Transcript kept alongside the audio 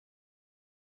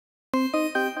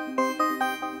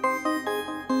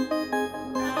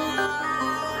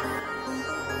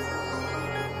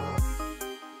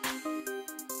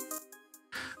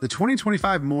The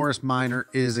 2025 Morris Minor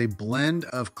is a blend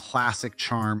of classic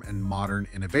charm and modern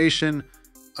innovation,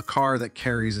 a car that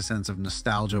carries a sense of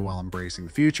nostalgia while embracing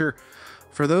the future.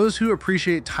 For those who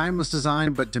appreciate timeless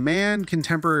design but demand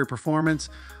contemporary performance,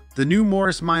 the new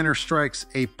Morris Minor strikes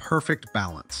a perfect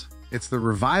balance. It's the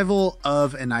revival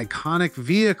of an iconic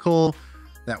vehicle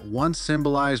that once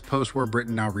symbolized post-war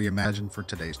Britain, now reimagined for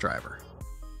today's driver.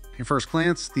 At first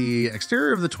glance, the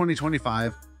exterior of the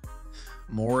 2025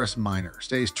 Morris Minor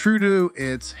stays true to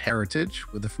its heritage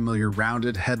with the familiar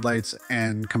rounded headlights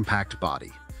and compact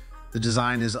body. The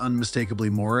design is unmistakably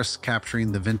Morris,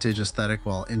 capturing the vintage aesthetic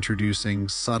while introducing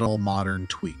subtle modern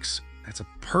tweaks. It's a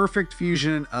perfect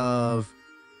fusion of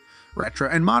retro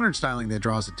and modern styling that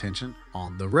draws attention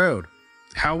on the road.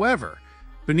 However,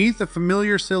 beneath the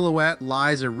familiar silhouette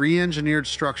lies a re-engineered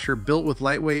structure built with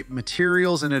lightweight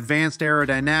materials and advanced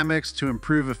aerodynamics to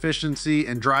improve efficiency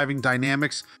and driving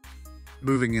dynamics.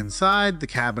 Moving inside, the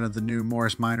cabin of the new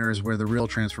Morris Minor is where the real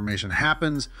transformation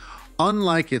happens.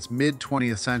 Unlike its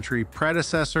mid-20th century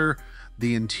predecessor,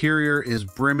 the interior is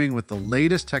brimming with the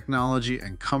latest technology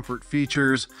and comfort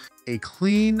features. A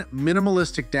clean,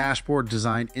 minimalistic dashboard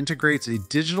design integrates a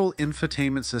digital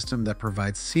infotainment system that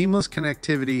provides seamless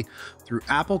connectivity through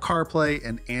Apple CarPlay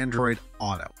and Android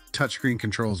Auto. Touchscreen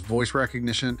controls, voice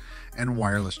recognition, and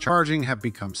wireless charging have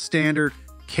become standard,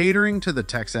 catering to the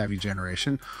tech-savvy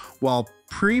generation, while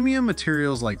premium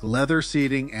materials like leather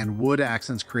seating and wood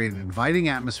accents create an inviting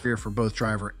atmosphere for both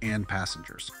driver and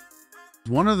passengers.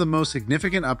 One of the most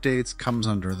significant updates comes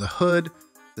under the hood.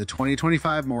 The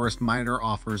 2025 Morris Minor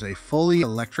offers a fully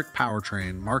electric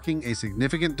powertrain, marking a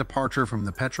significant departure from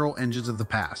the petrol engines of the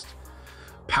past.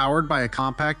 Powered by a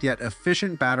compact yet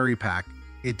efficient battery pack,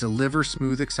 it delivers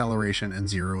smooth acceleration and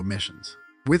zero emissions.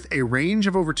 With a range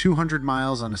of over 200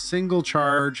 miles on a single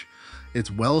charge,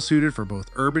 it's well suited for both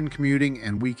urban commuting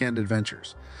and weekend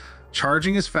adventures.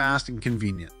 Charging is fast and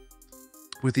convenient,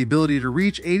 with the ability to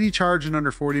reach 80 charge in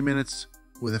under 40 minutes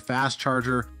with a fast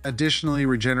charger. Additionally,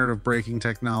 regenerative braking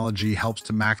technology helps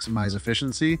to maximize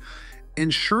efficiency,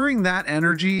 ensuring that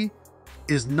energy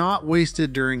is not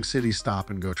wasted during city stop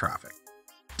and go traffic.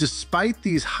 Despite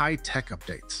these high-tech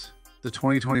updates, the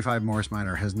 2025 Morris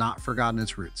Minor has not forgotten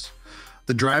its roots.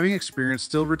 The driving experience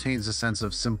still retains a sense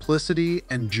of simplicity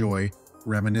and joy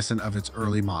reminiscent of its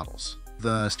early models.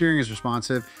 The steering is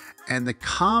responsive, and the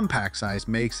compact size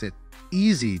makes it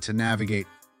easy to navigate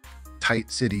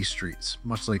tight city streets,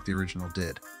 much like the original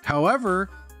did. However,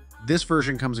 this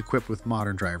version comes equipped with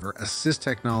modern driver assist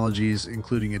technologies,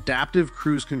 including adaptive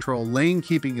cruise control, lane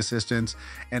keeping assistance,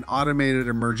 and automated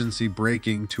emergency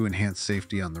braking to enhance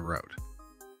safety on the road.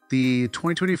 The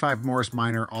 2025 Morris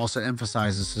Minor also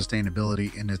emphasizes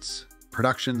sustainability in its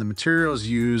production. The materials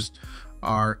used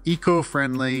are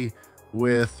eco-friendly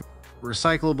with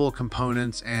recyclable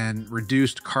components and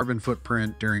reduced carbon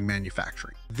footprint during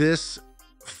manufacturing. This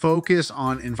focus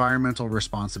on environmental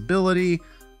responsibility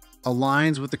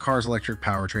aligns with the car's electric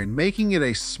powertrain, making it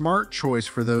a smart choice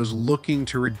for those looking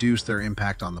to reduce their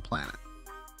impact on the planet.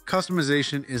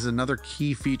 Customization is another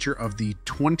key feature of the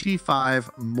 25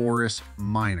 Morris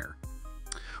Minor.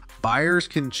 Buyers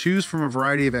can choose from a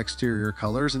variety of exterior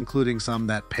colors, including some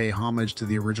that pay homage to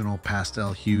the original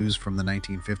pastel hues from the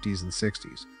 1950s and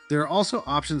 60s. There are also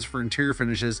options for interior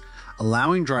finishes,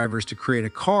 allowing drivers to create a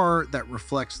car that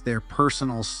reflects their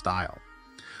personal style.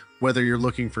 Whether you're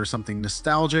looking for something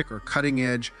nostalgic or cutting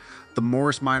edge, the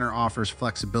Morris Minor offers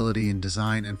flexibility in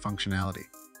design and functionality.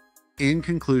 In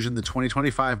conclusion, the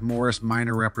 2025 Morris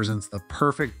Minor represents the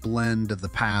perfect blend of the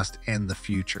past and the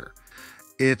future.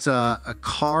 It's a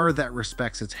car that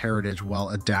respects its heritage while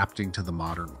adapting to the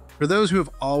modern world. For those who have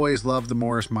always loved the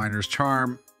Morris Minor's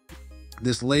charm,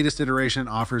 this latest iteration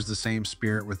offers the same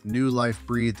spirit with new life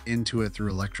breathed into it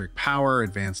through electric power,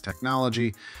 advanced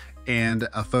technology, and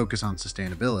a focus on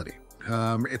sustainability.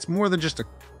 It's more than just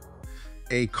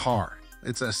a car.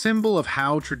 It's a symbol of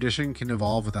how tradition can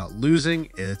evolve without losing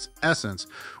its essence.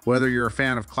 Whether you're a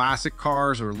fan of classic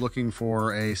cars or looking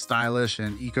for a stylish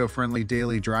and eco-friendly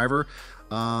daily driver,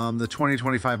 the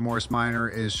 2025 Morris Minor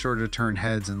is sure to turn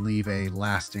heads and leave a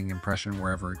lasting impression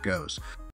wherever it goes.